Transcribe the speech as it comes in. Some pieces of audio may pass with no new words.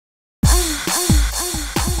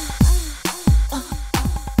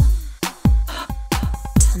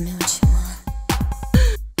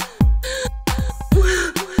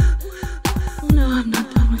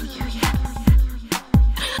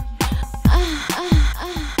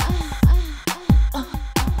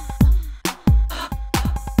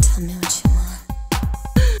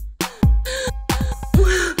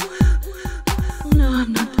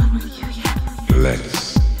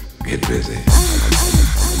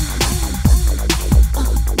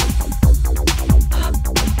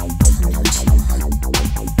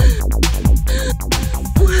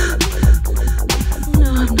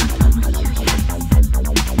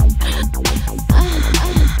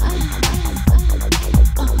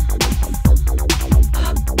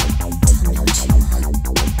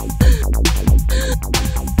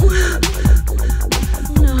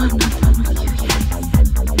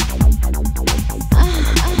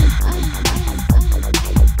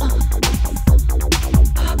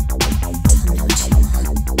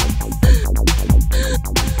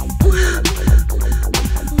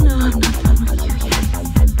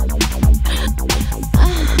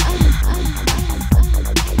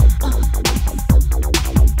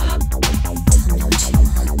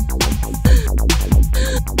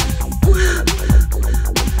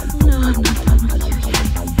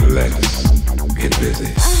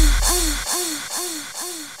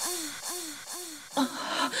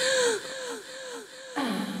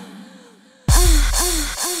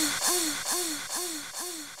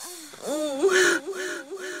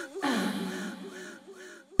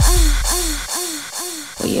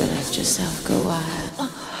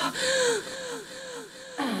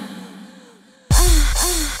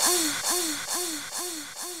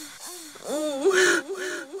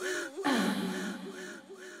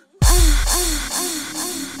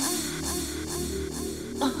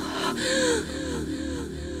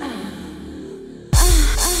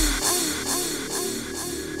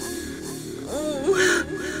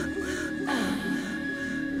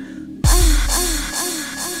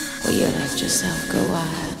yourself go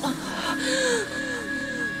wild.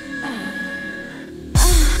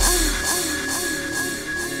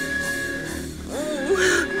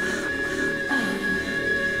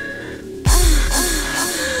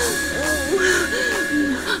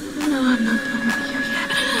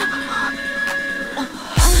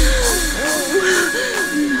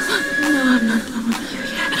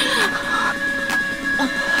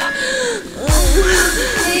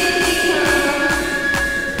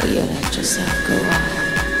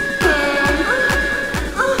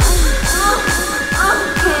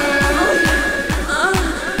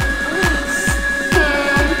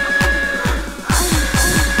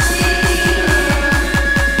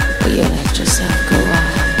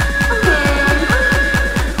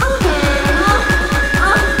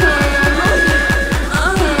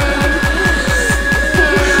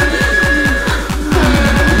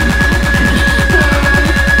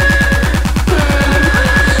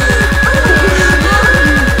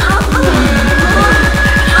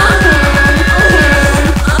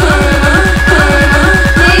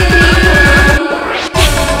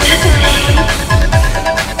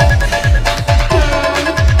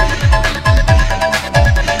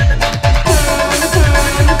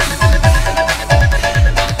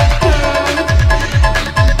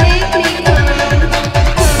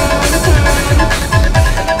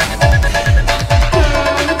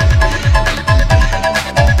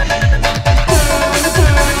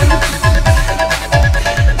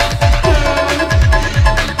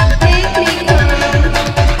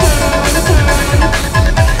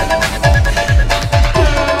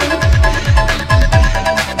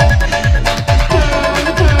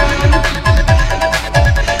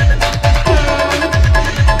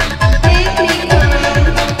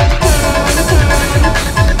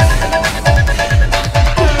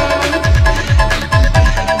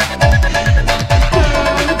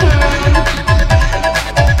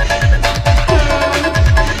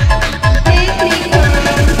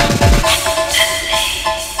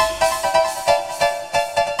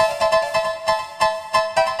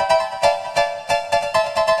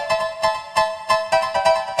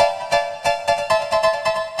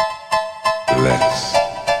 Let's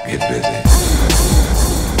get busy.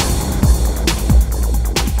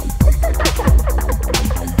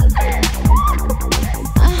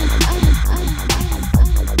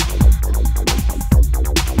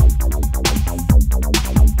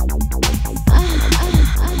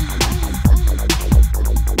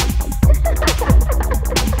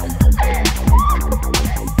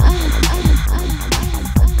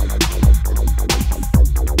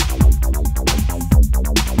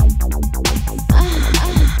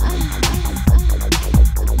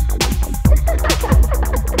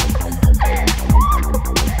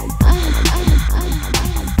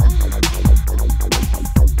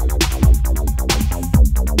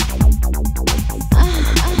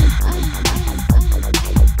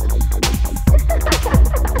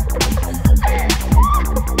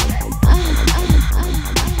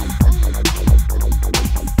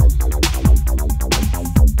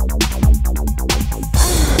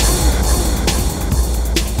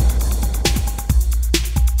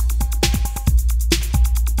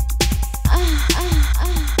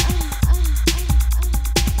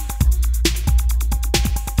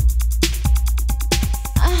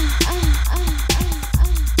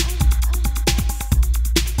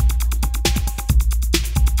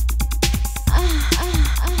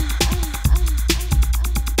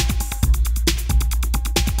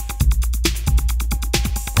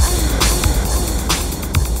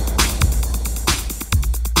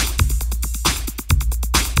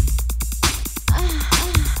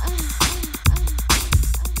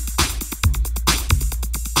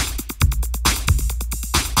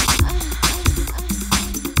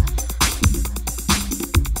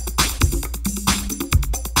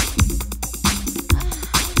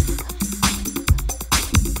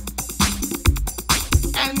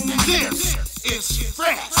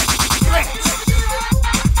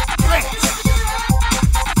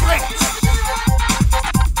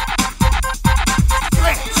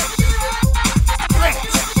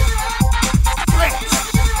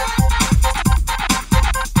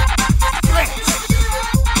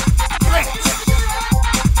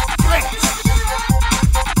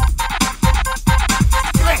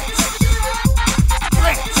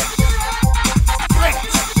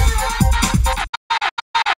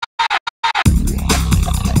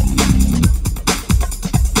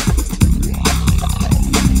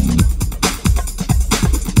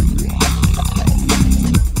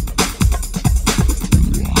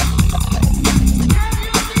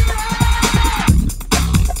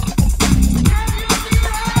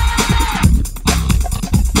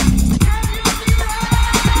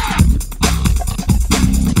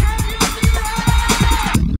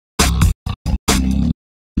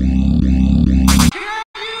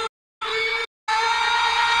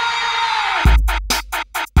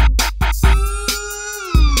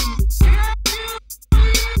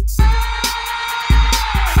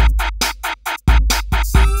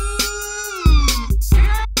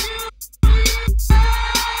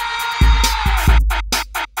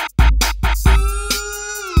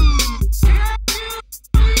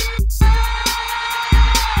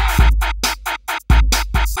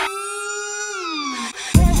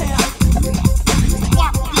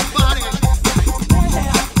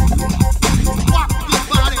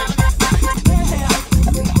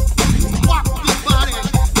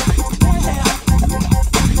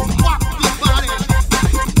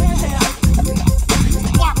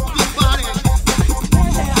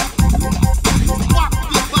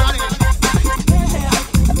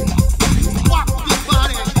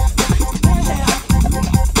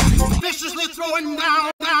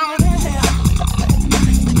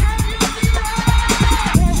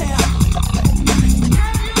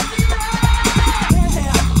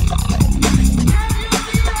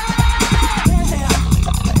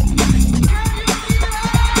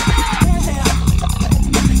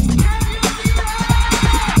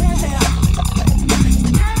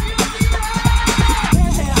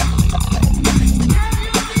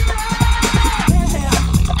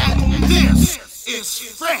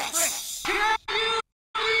 Trackz.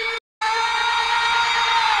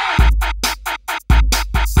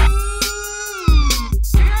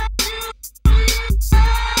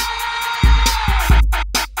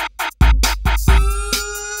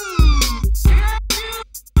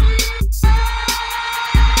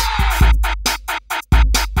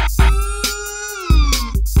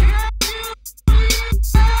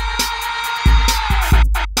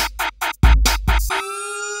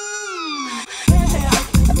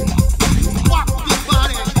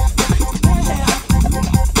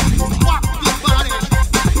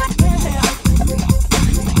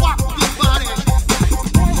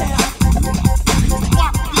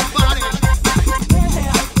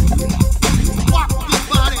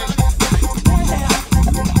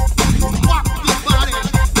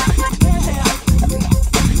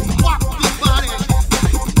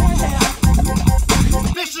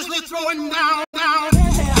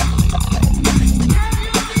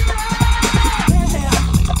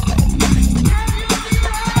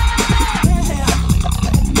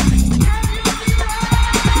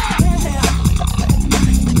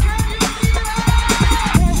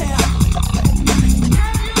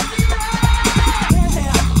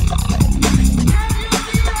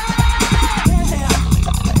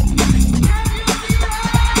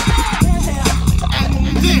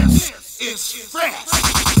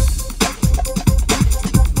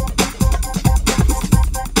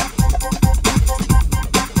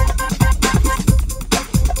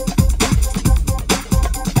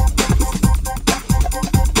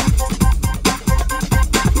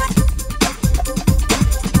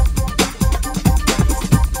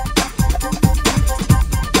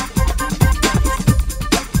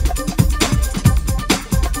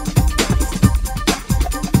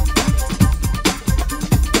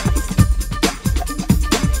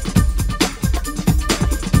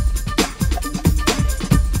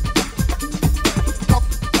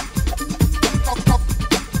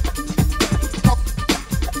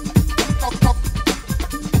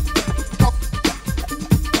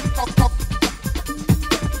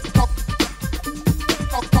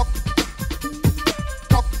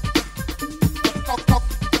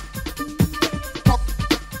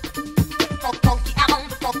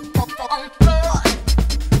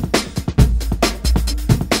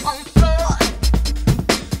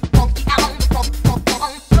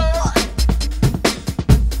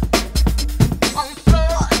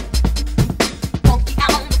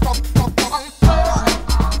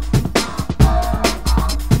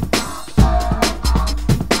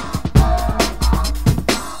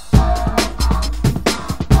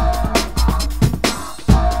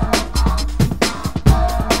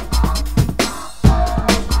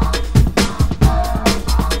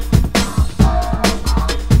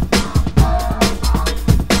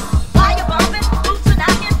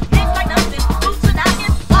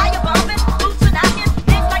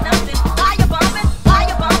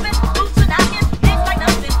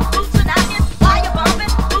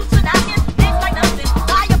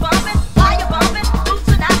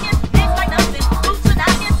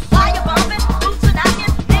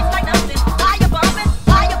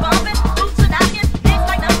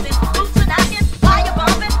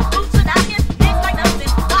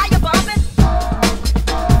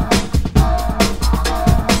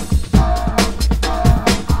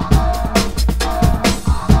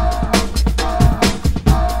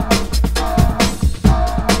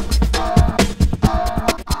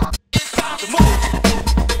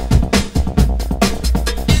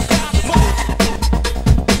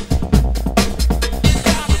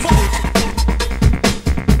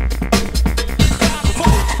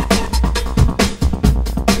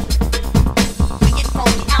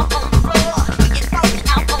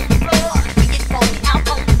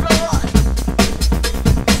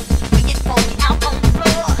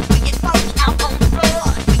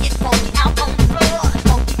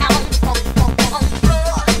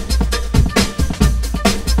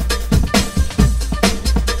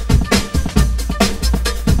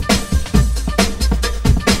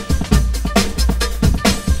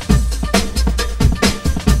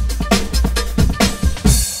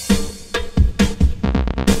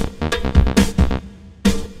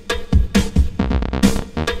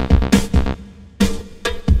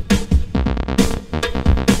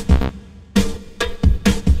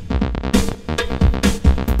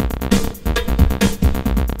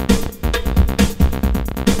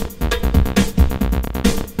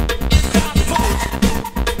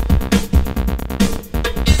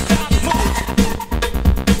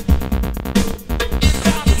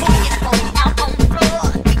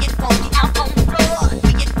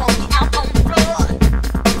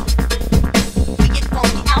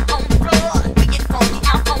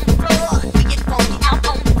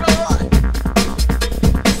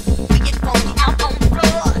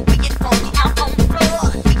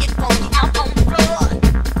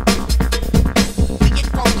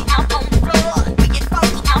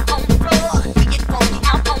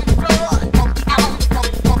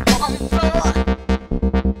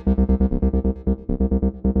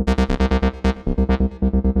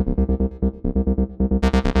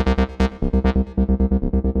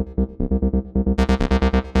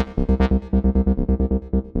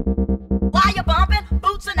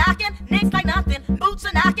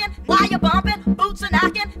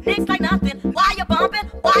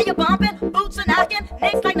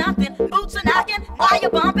 nicks like nothing. Boots are knocking, why you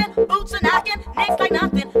bumping? Boots are knocking, nicks like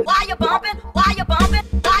nothing. Why you bumping? Why you bumping?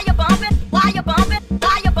 Why you bumping? Why you bumping?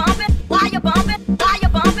 Why you bumping? Why you bumping? Why you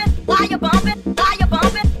bumping? Why you bumping? Why you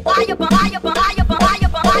bumping? Why you bumping? Why you bumping? Why you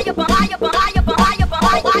bumping? Why you bumping? Why you bumping? Why you bumping? Why you bumping?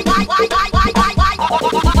 Why you bumping?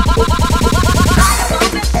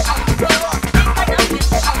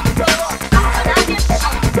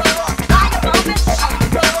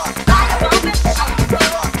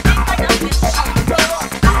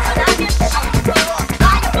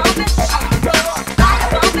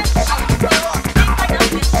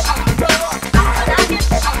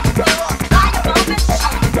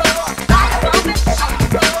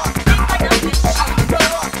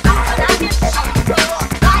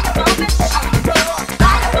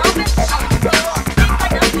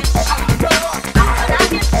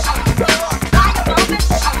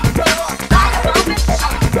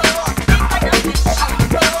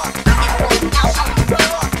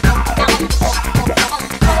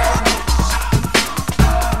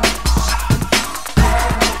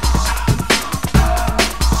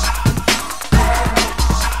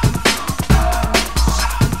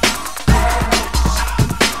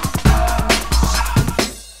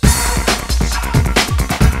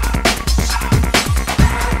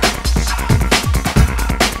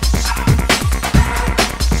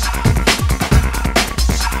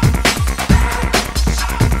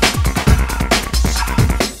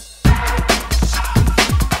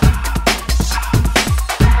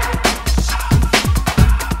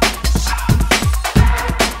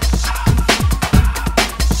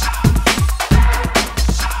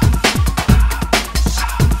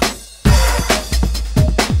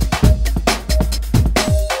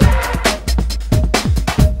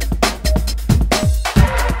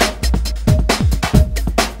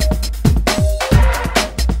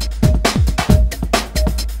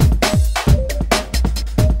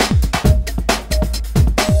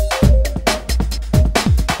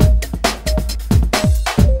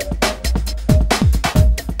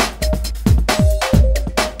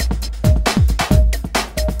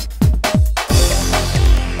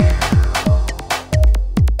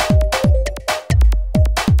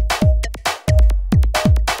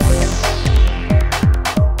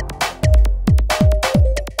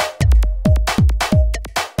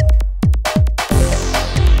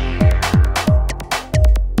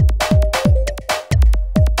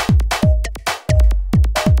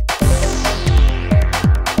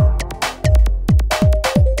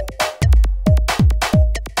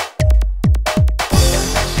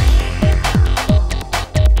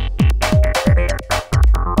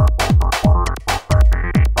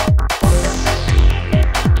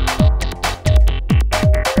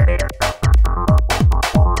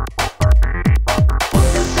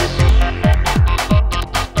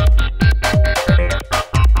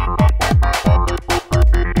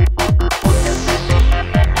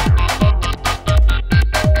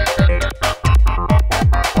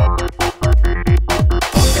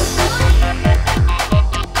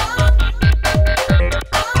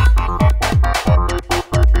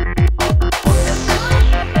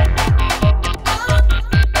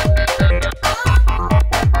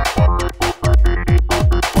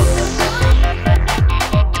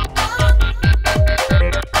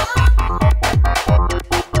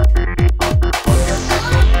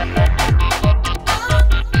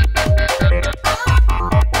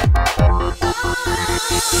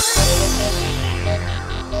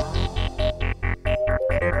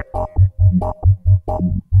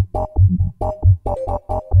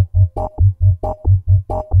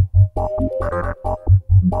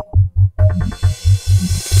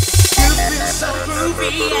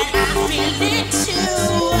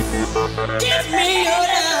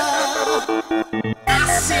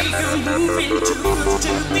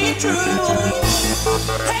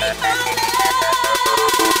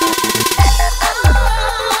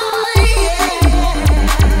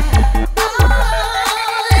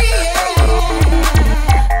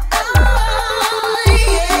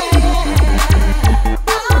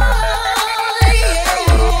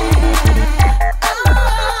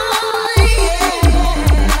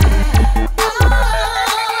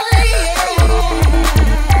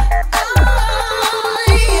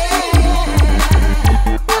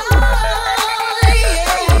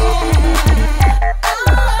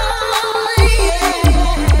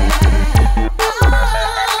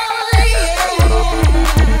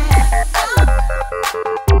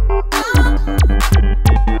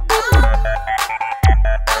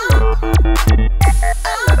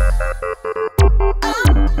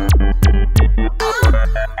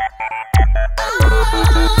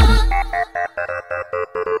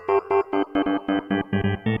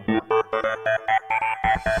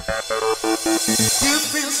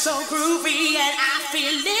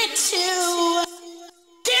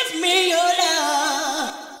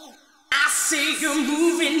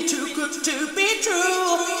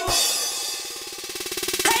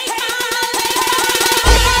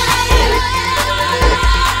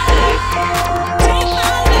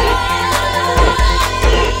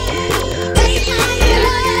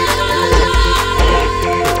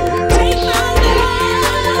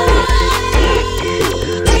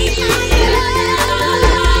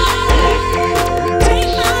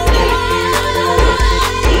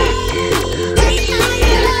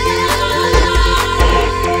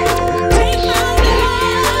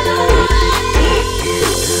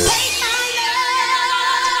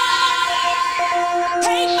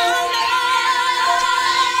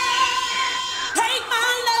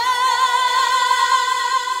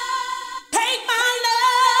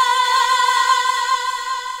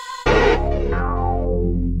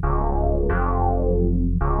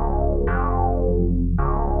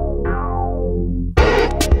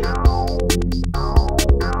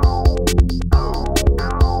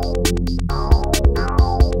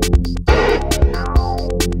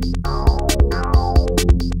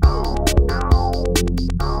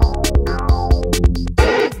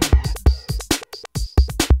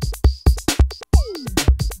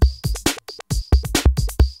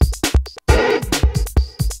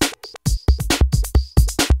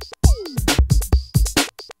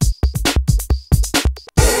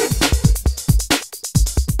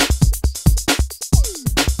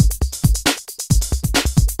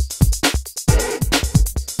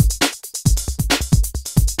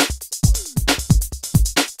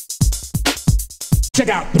 Check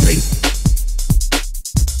out the bass.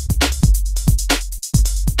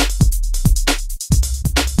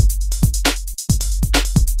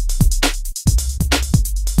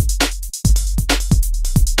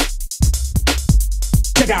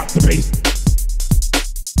 Check out the bass.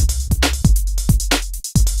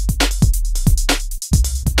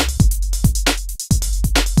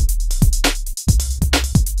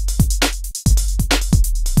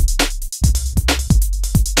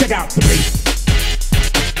 Check out the bass.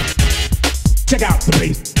 Check out the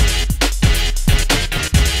bass.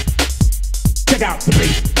 Check out the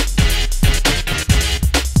bass.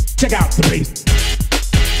 Check out the bass.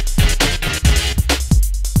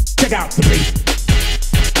 Check out the bass.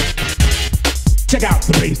 Check out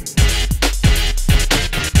the bass.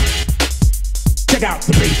 Check out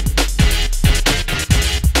the bass.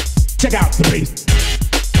 Check out the bass.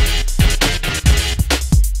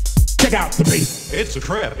 Check out the bass. It's a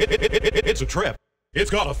trip. It's a trip. It's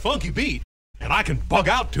got a funky beat, and I can bug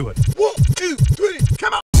out to it. 1, 2, 3,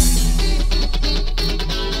 come on!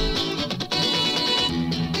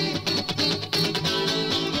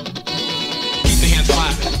 Keep the hands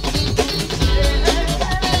clapping.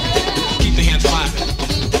 Keep the hands clapping.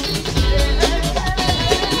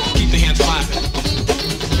 Keep the hands clapping.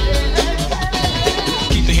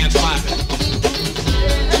 Keep the hands clapping.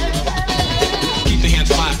 Keep the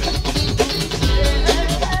hands clapping.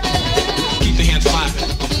 Keep the hands clapping.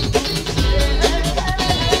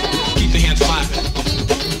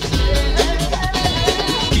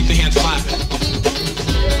 Keep the hands clapping. Keep the hands clapping.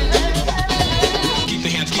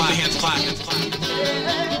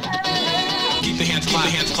 Keep the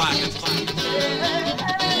hands clapping.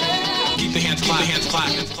 Keep the hands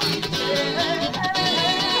clapping.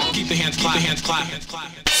 Keep the hands clapping. Keep the hands clapping.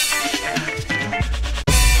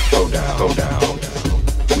 Hold down, hold down, hold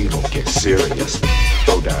down. We gon' get serious.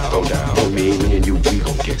 Hold down, hold down. Me and you, we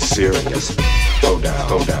gon' get serious. Hold down,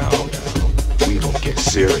 hold down, hold down. We gon' get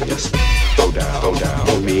serious. Hold down, hold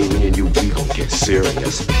down. Me and you, we gon' get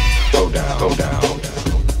serious. Hold down, hold down, hold down.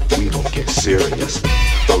 We gon' get serious.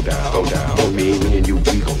 Hold down, hold down. Me and you,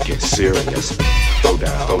 we gon' get serious. Hold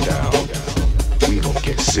down, hold down, hold down. We gon'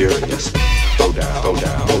 get serious. Hold down, hold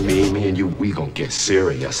down. Me and you, we gon' get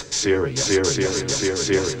serious. Serious, serious, serious,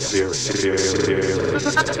 serious, serious, serious.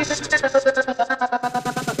 Check out the bass.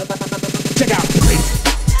 Check out the bass.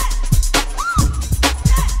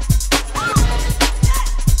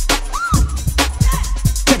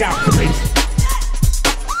 Check out the bass.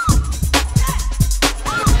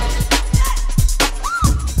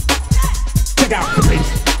 Check out the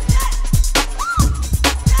bass.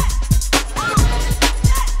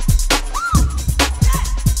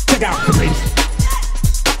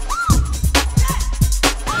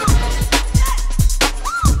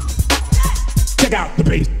 Check out the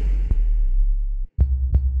bass.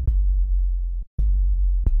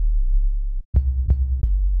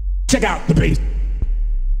 Check out the bass.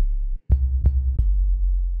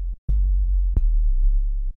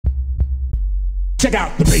 Check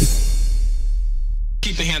out the bass.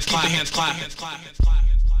 Keep the hands clapping.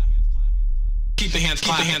 Keep the hands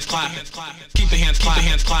clapping. Keep the hands clapping. Keep the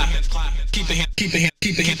hands clapping.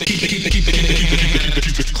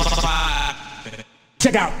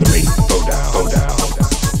 Check out the bass. Hold down, hold down, hold down.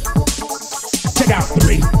 Check out the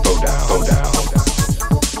bass. Hold down, hold down, hold down.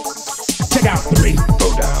 Check out the bass.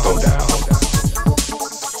 Hold down, hold down, hold down.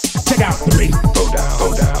 Check out the bass. Hold down,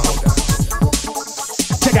 hold down, hold down.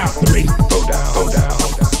 Check out the bass. Hold down, hold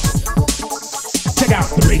down, hold down. Check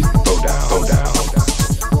out the bass. Hold down, hold down, hold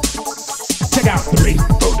down. Check out the bass.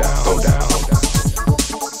 Hold down, hold down, hold down.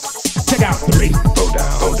 Check out the bass. Hold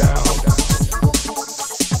down, hold down, hold down.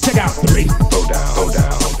 Check out the bass. Hold down, hold down,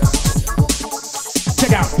 hold down.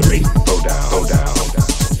 Check out the bass. Hold down, hold down, hold down.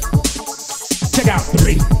 Check out the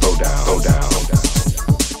bass. Hold down, hold down, hold down.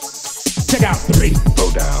 Check out the bass.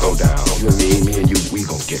 Hold down, hold down. You and me and you, we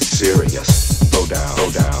gon' get serious. Hold down,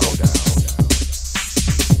 hold down, hold down.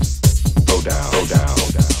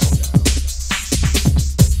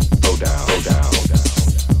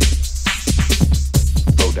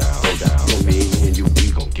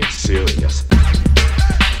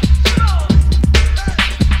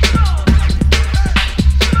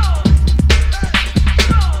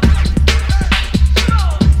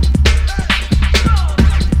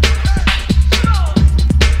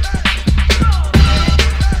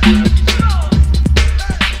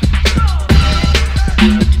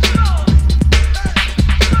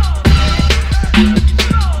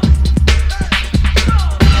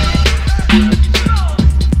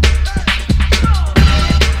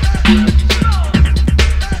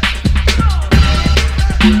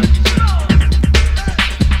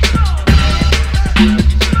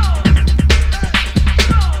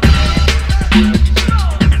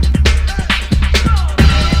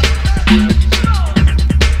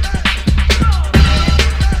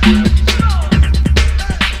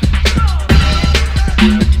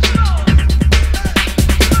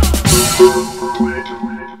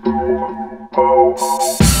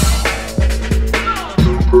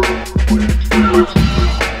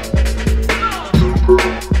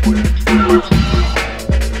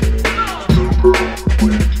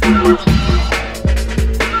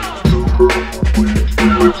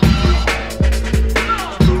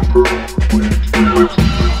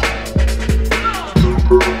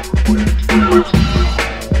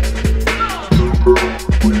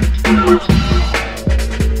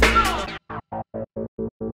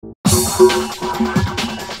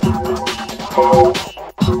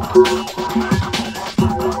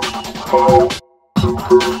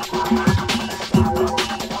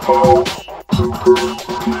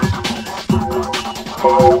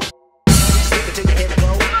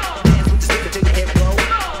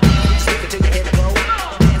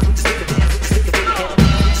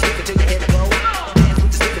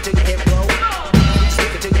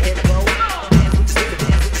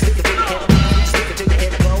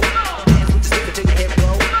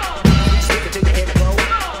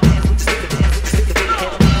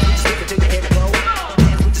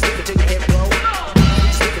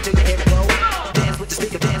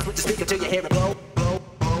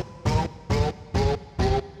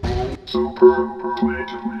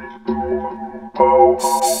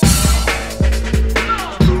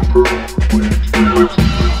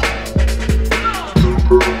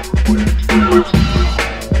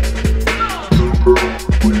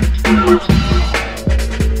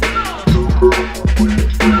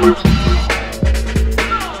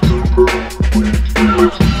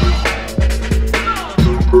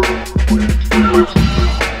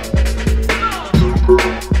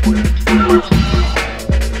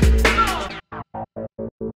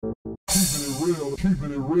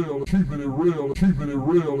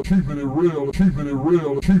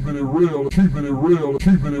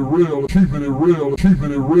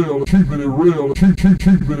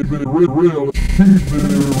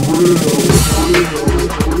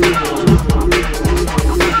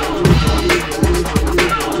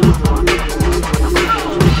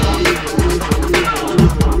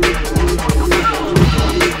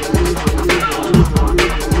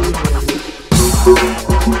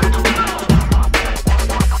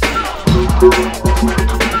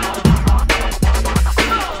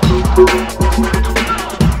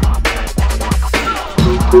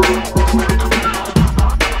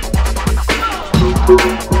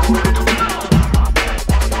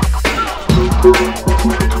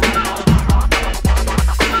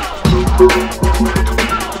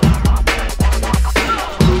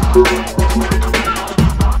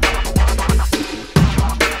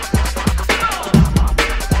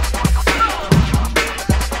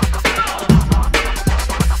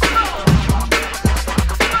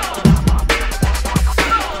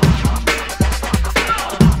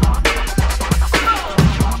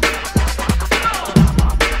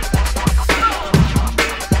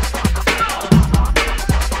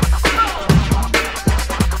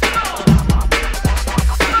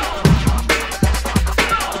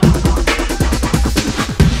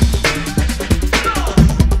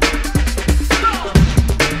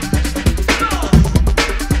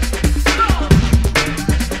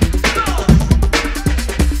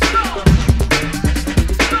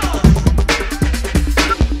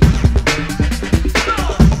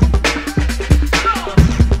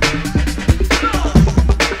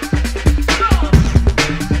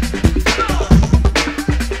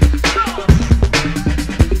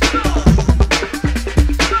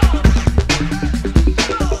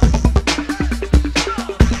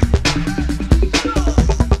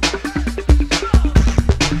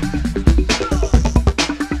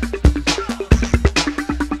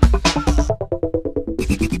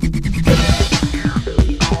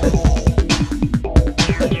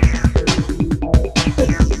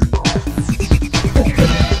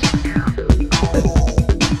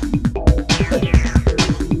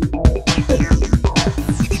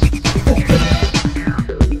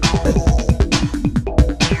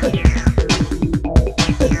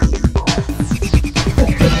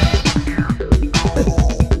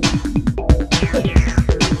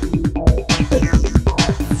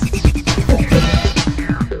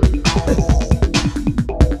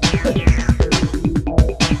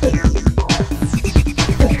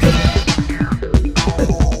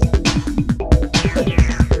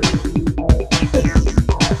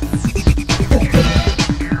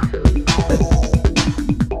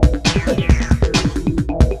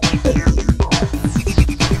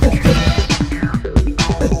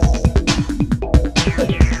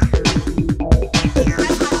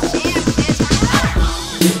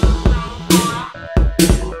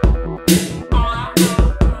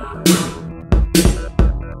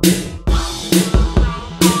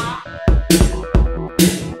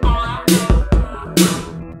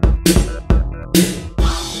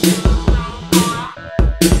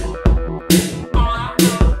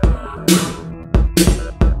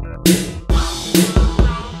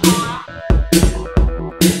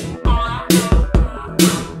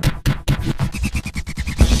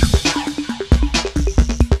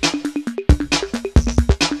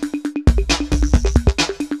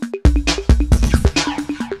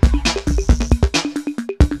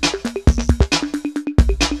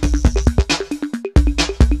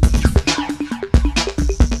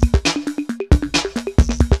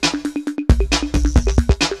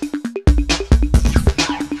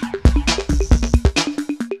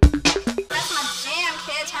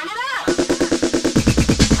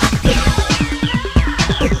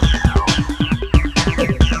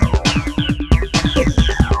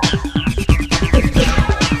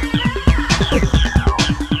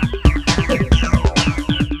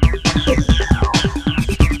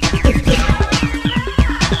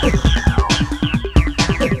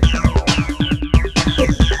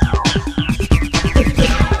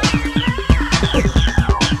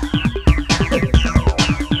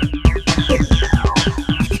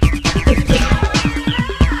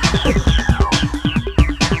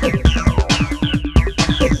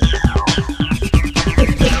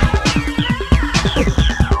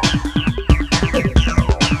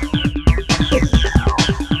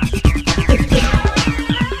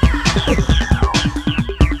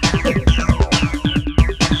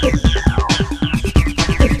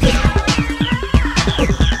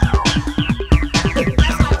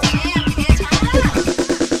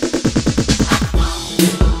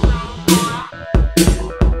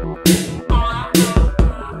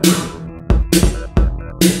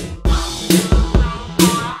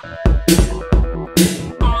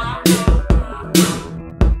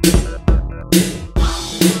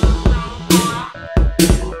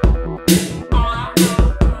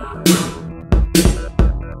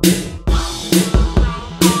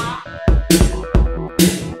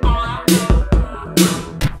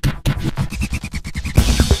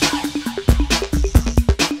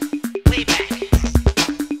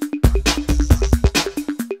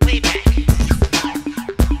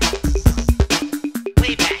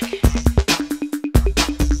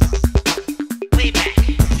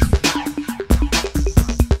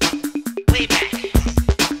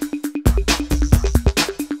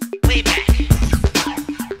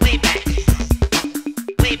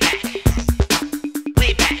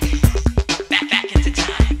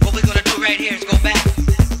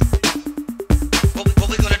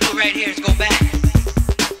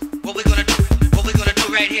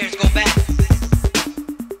 right here is go back.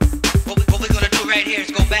 What we're gonna do right here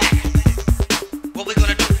is go back. What we're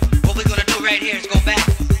gonna do right here is go back.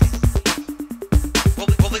 What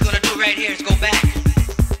we're gonna do right here is go back.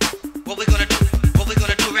 What we're gonna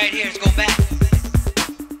do right here is go back.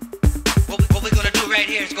 What we're gonna do right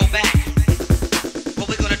here is go back. What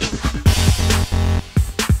we're gonna do.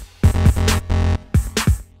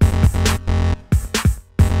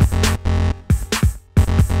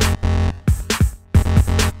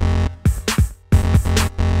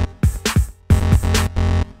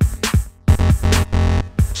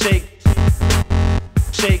 Shake,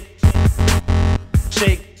 shake,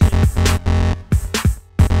 shake,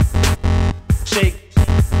 shake, shake,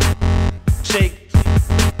 shake,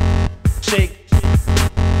 shake,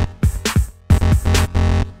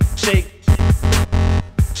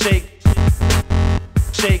 shake,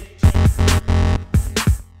 shake,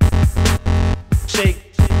 shake,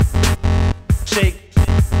 shake,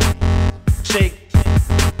 shake.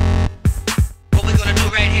 What we're gonna do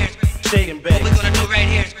right here is Shake and bake. what we're gonna do right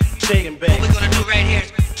here is Shake and what bake. we're gonna do right here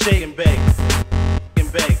is Shake and bake.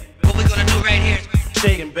 And bake. what we're gonna do right here is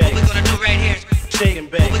Shake and what bake. we're gonna do right here is Shake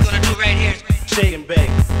and what bake. we're gonna do right here is Shake and bake.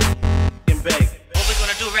 And bake. what we're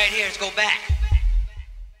gonna do right here is go back.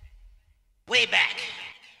 Way back.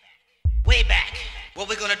 Way back. What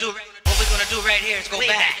we're gonna do right here is go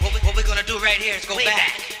back. What we're gonna do right here is go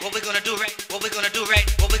back. What we're gonna do right here is go back. What we're gonna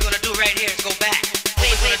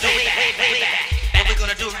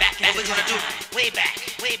do way back. What we're gonna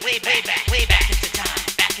do way back. Way back into time.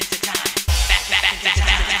 Back into time. Back into time.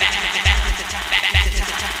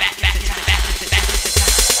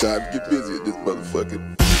 Time to get busy at this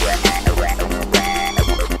motherfucker.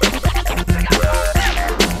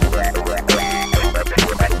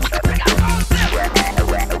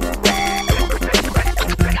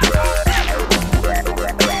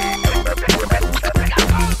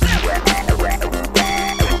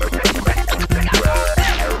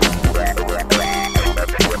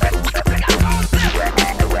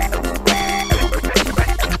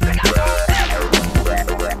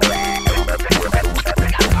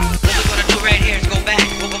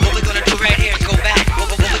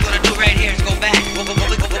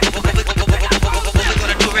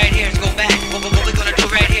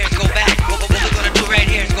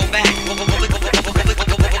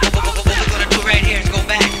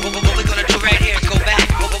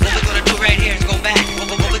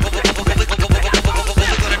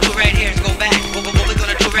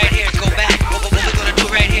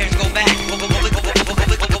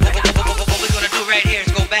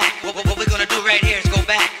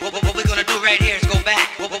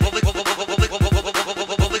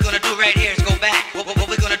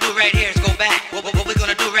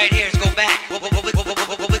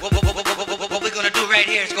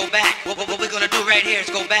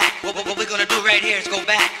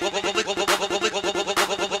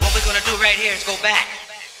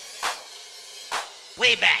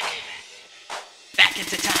 Way back. Back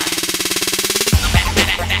into time.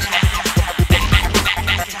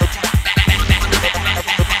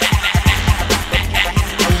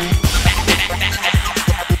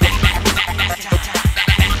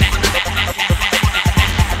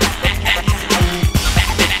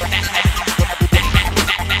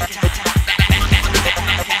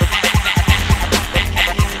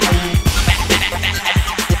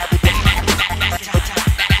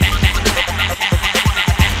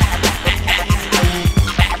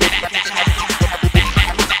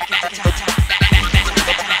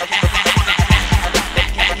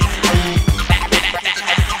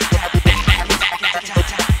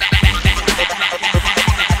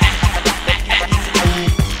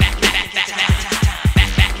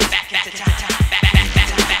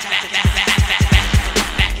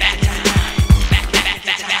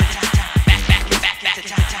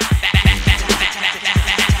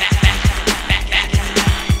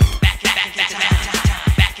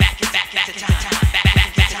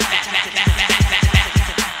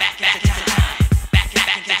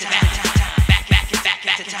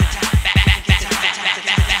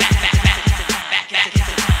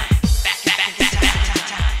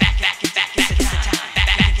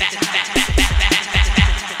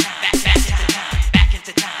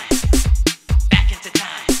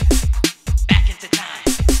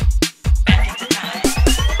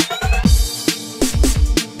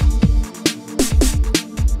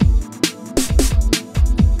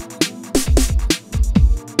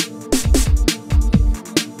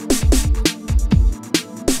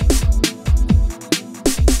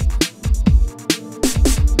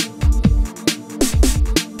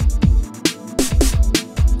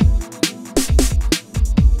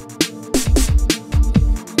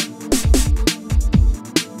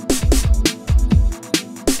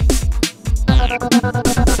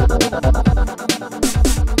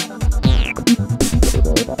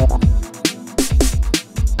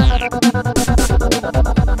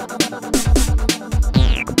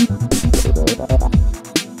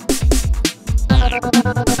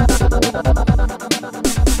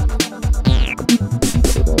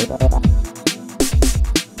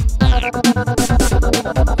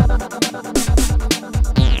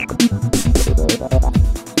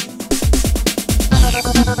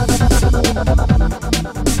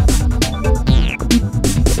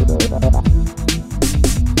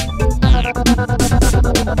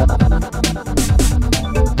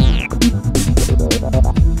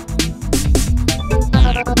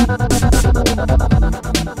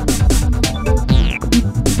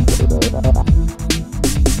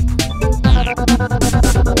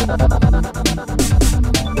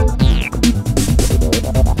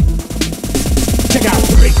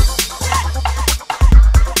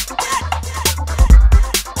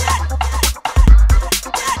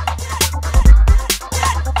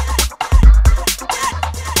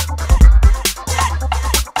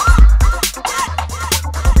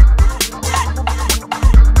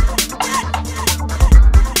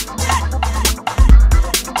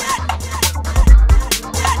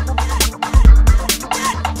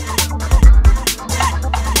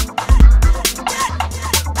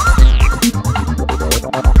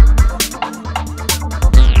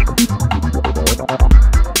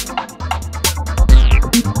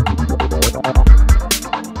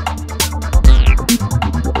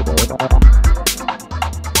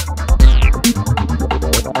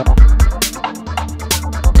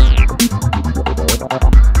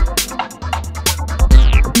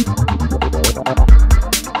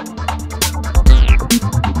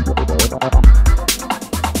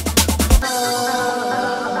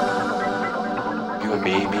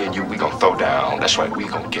 me and you, we gon' throw down. That's right, we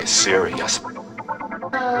gon' get serious. You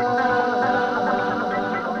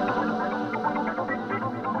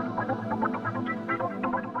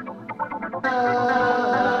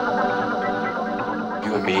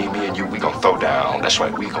and me and you, we gon' throw down. That's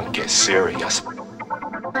right, we gon' get serious.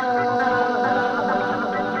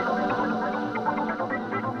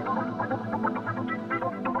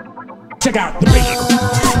 Check out the beat.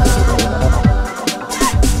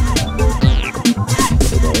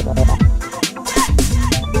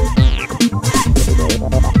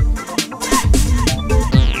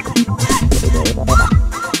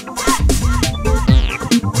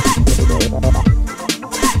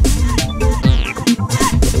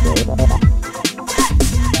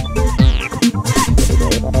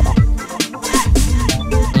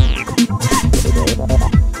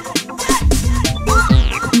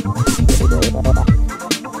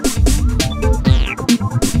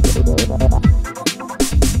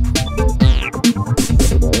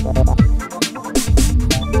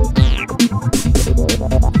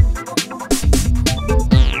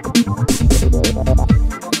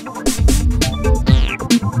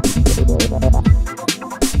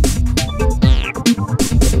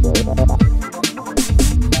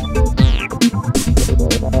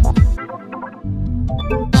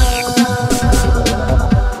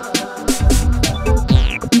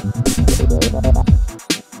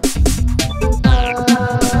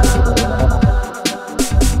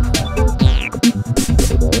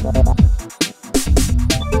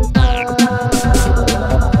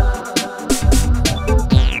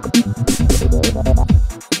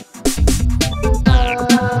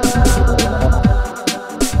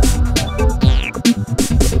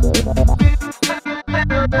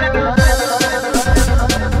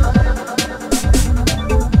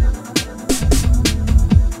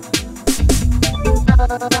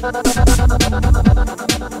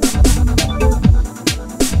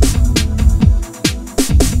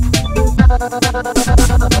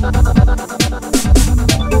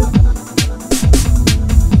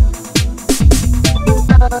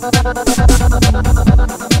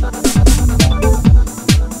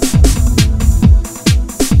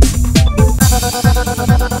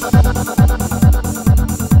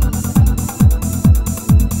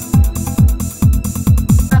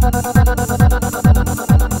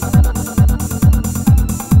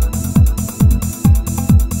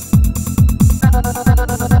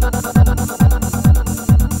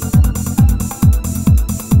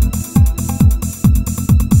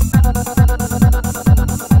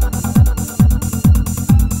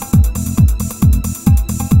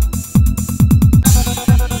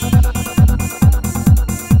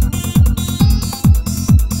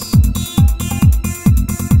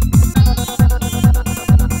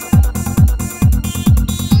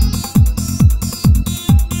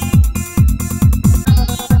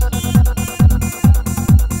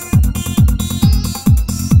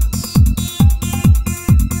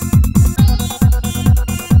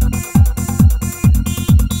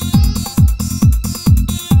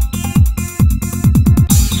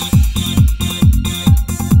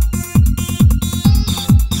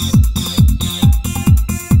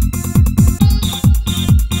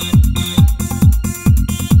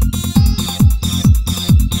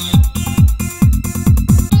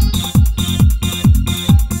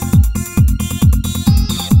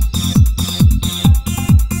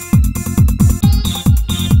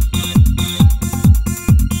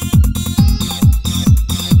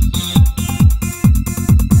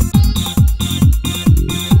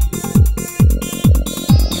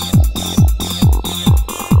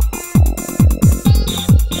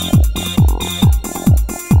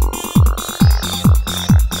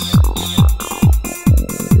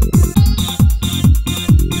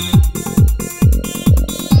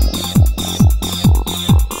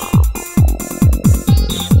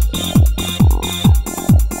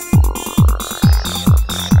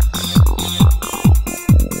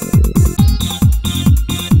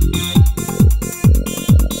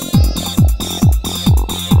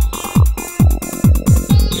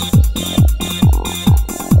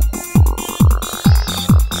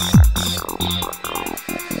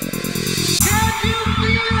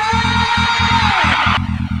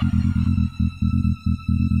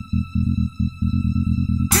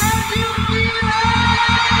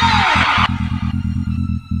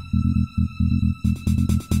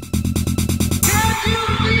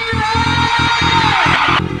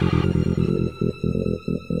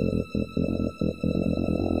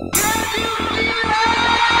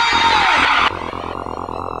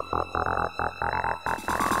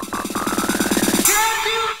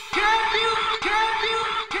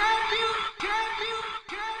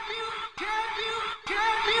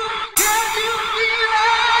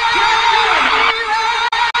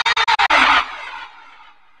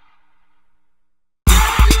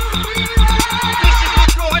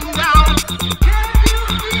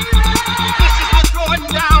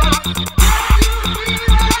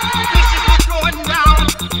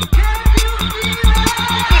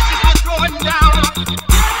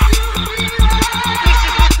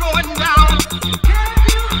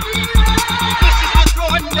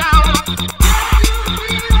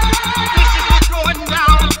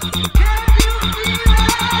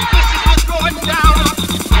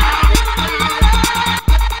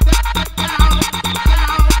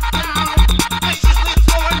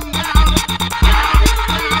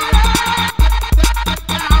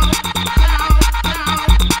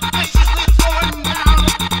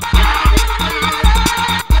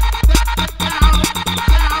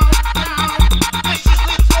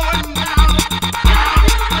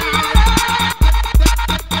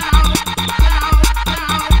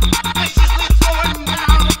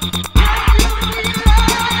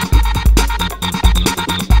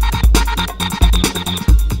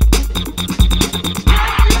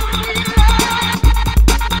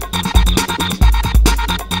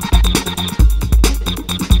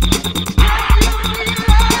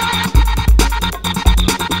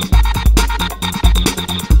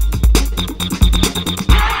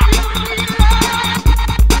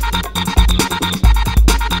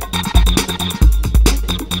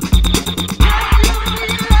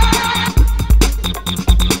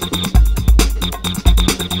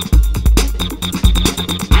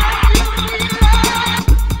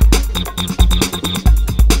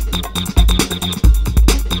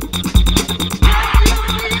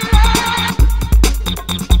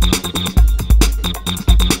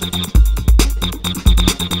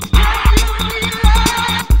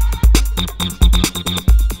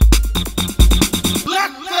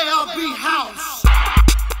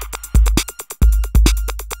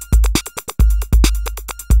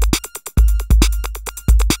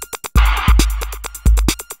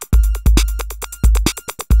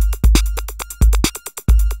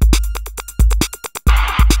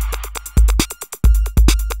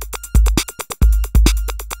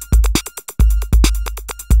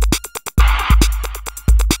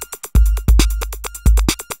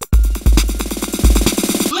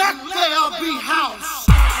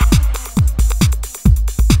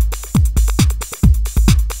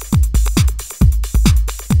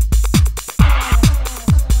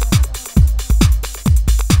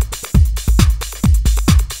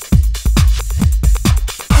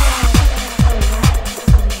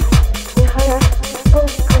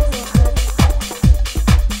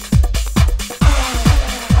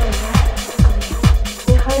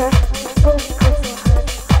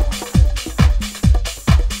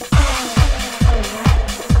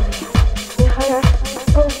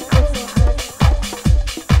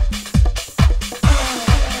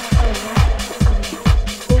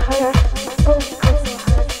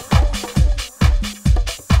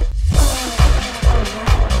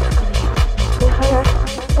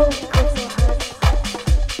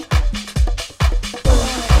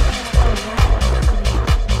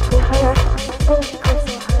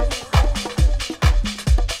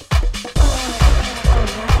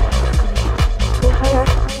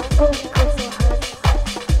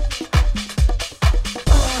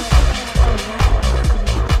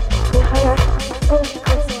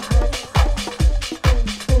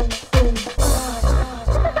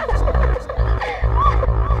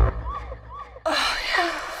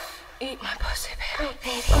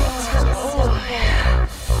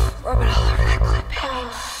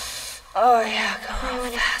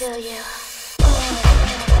 feel you.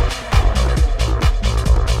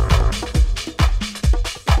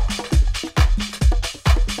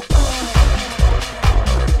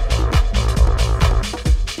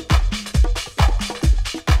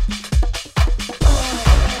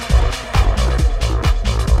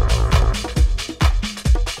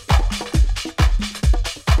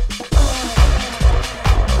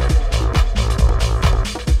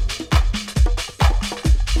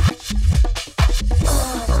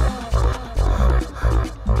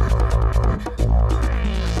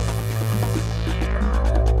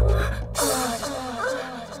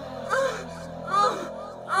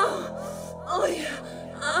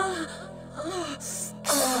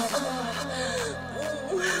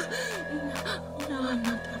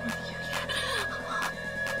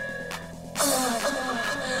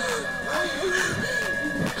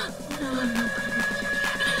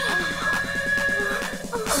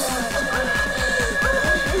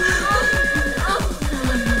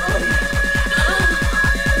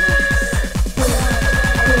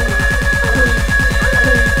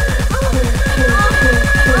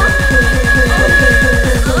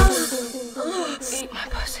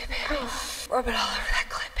 Rub it all over that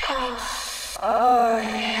clip, baby. Oh,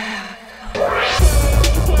 yeah.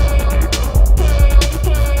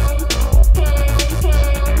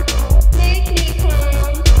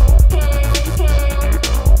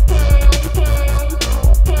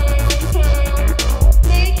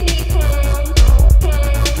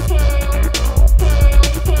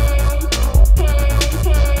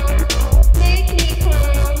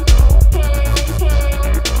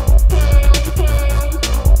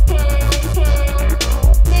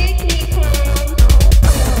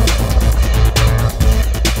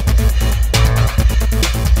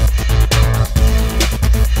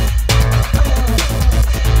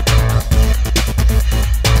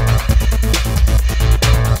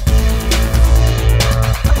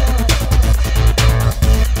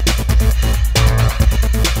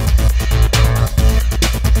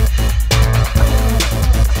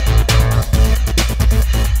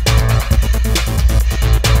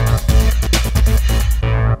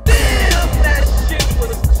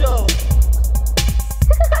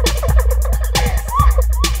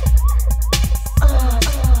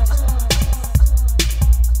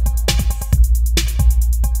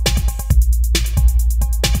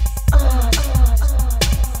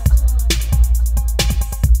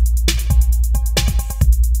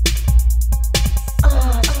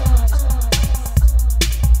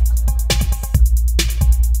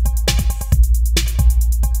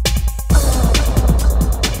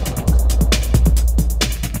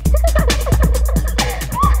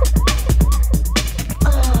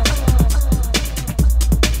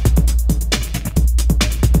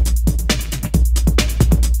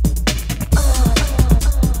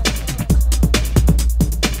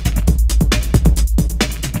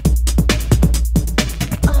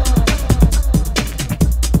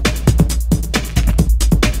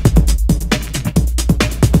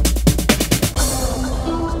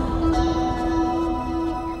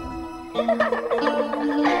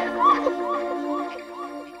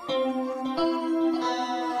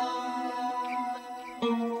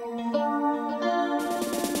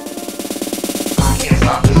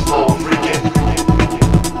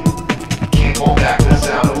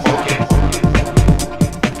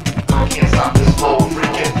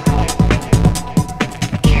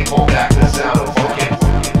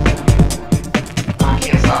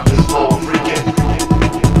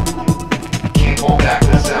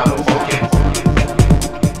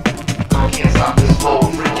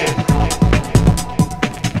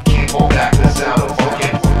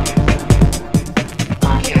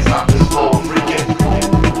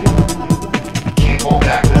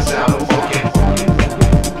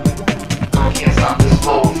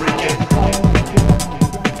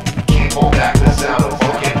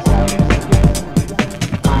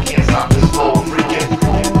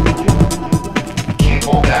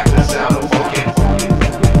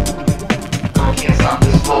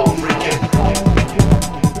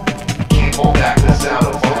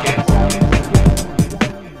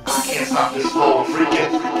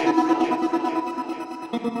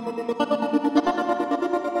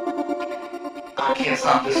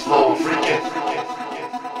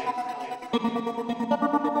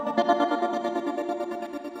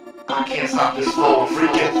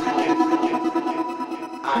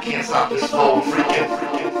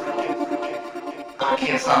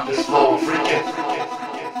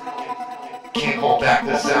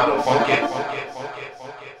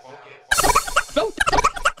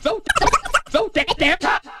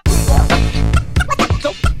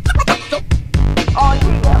 Oh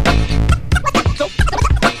yeah.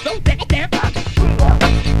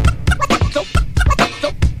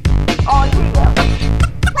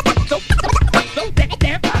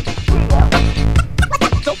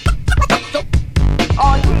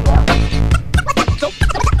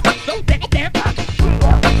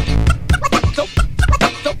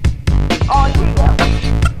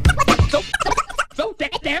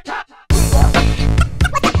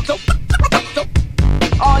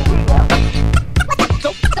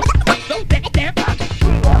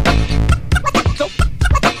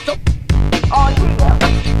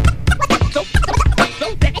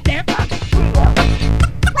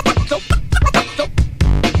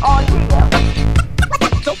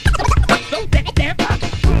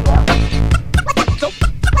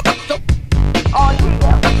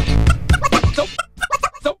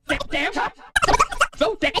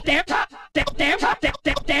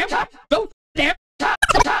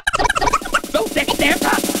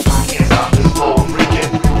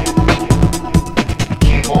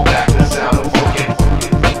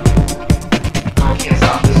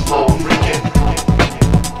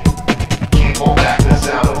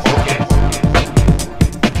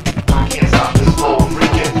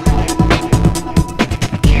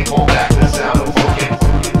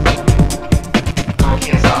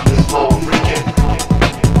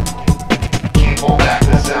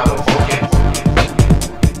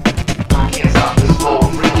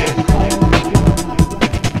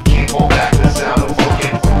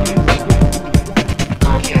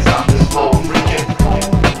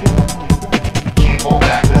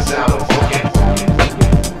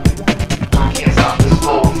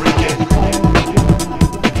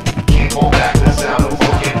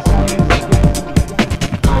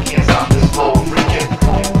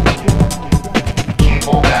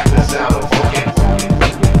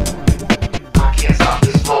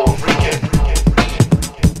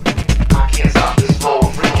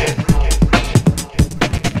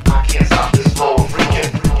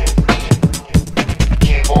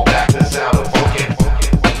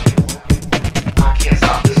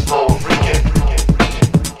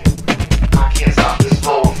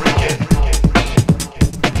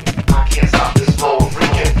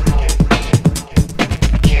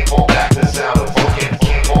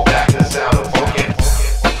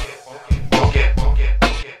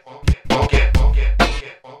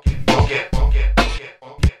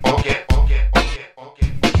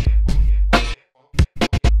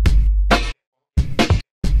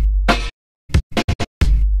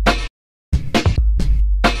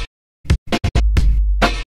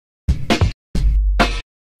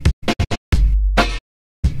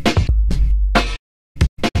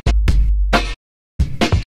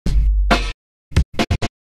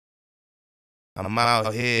 I'm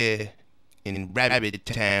out here in Rabbit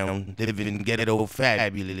Town, living ghetto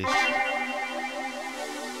fabulous.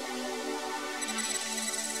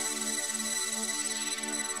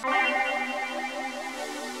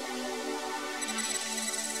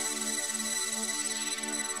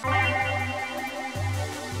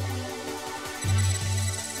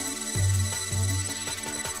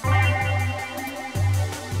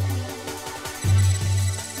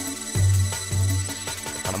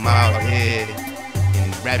 I'm out here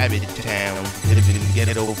in Rabbit Town, living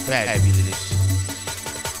ghetto fabulous.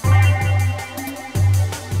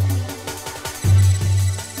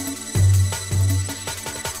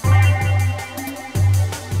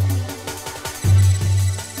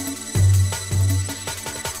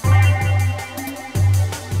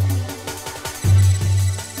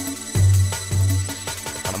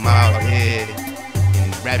 I'm out here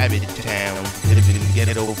in Rabbit Town, living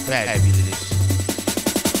ghetto fabulous.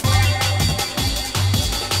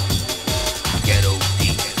 Ghetto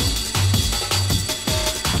deep.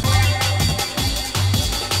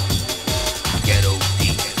 Ghetto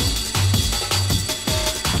deep.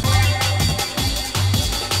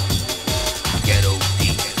 Ghetto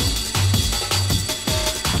deep.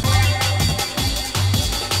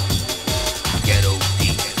 Ghetto deep. Ghetto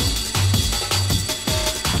deep.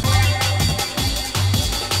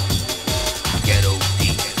 Ghetto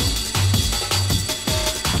deep.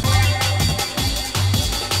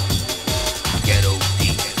 Ghetto deep. Ghetto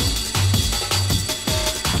deep.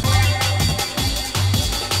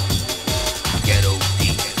 Ghetto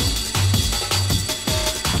deep. Ghetto deep. Ghetto deep. Ghetto deep. Ghetto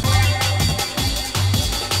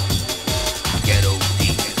deep. Ghetto deep. Ghetto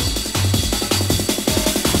deep.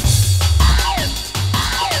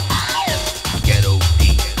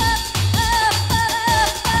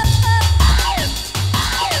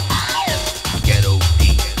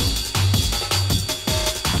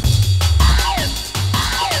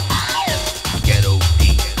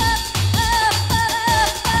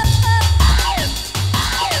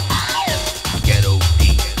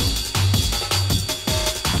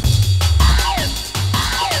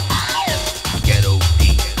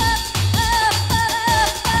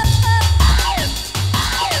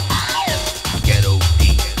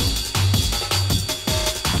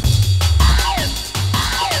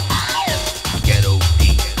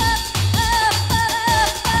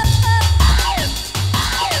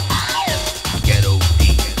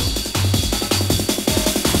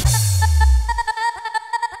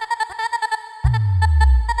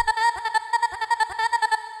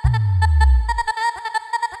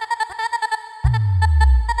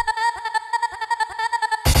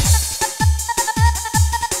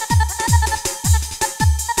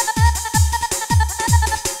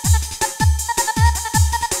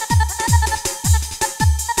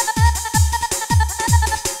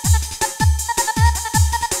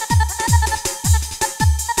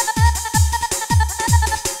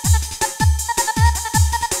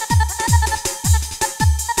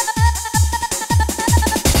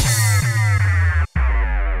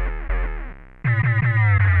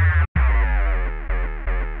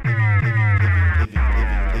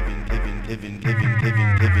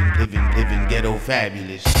 Living ghetto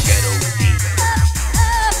fabulous. Ghetto deep.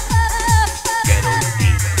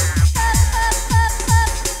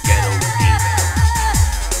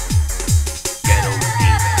 Ghetto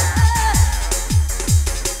deep.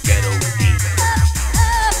 Ghetto deep. Ghetto deep.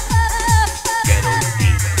 Ghetto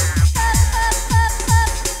deep.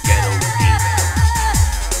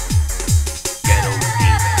 Ghetto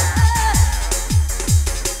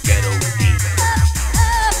deep. Ghetto deep. Ghetto deep.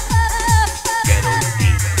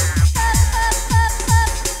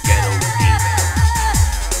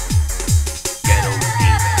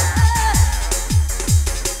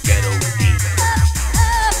 Ghetto deep. Ghetto deep. Ghetto deep.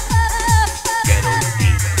 Ghetto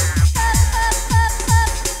deep.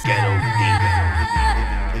 Ghetto deep. Ghetto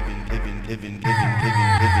deep. Ghetto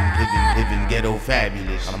deep. Living ghetto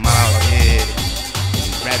fabulous. I'm out here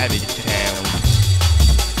in Rabbit Town.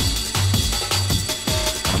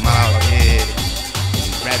 I'm out here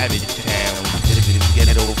in Rabbit Town. Living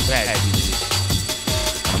ghetto fabulous.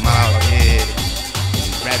 I'm out here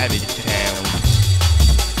in Rabbit Town.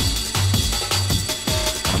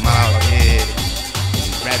 I'm out here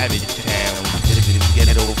in Rabbit Town. Living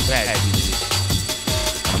ghetto fabulous.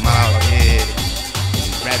 I'm out here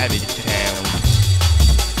in Rabbit Town.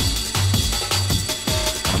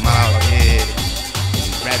 I'm out here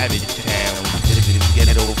in Rabbit Town. Living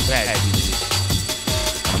ghetto fabulous.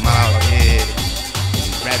 I'm out here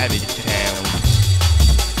in Rabbit Town.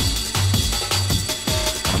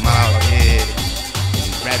 I'm out here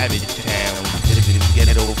in Rabbit Town. Living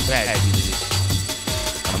ghetto fabulous.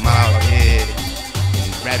 I'm out here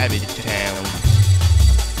rabbit town.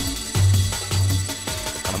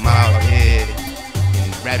 I'm out here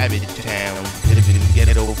in rabbit town, living in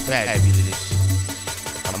ghetto fabulous.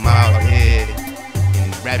 I'm out here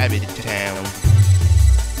in rabbit town.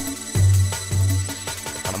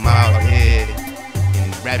 I'm out here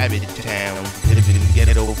in rabbit town, living in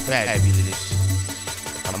ghetto fabulous.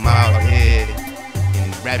 I'm out here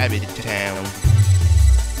in rabbit town.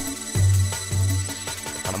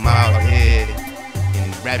 I'm out here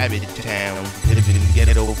in rabbit town, living in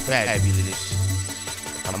ghetto fabulous.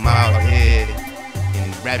 I'm out here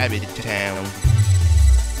in rabbit town.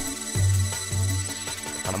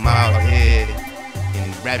 I'm out here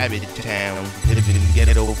in rabbit town, living in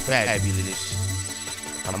ghetto fabulous.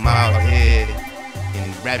 I'm out here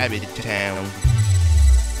in rabbit town.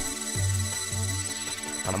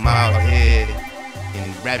 I'm out here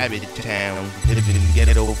in rabbit town, living in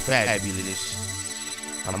ghetto fabulous.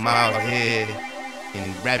 I'm out here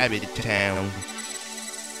in rabbit town.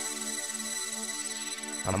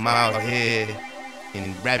 I'm out here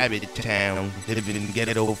in rabbit town, living in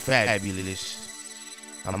ghetto fabulous.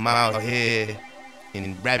 I'm out here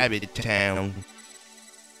in rabbit town.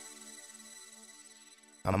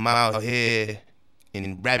 I'm out here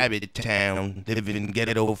in rabbit town, living in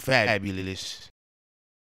ghetto fabulous.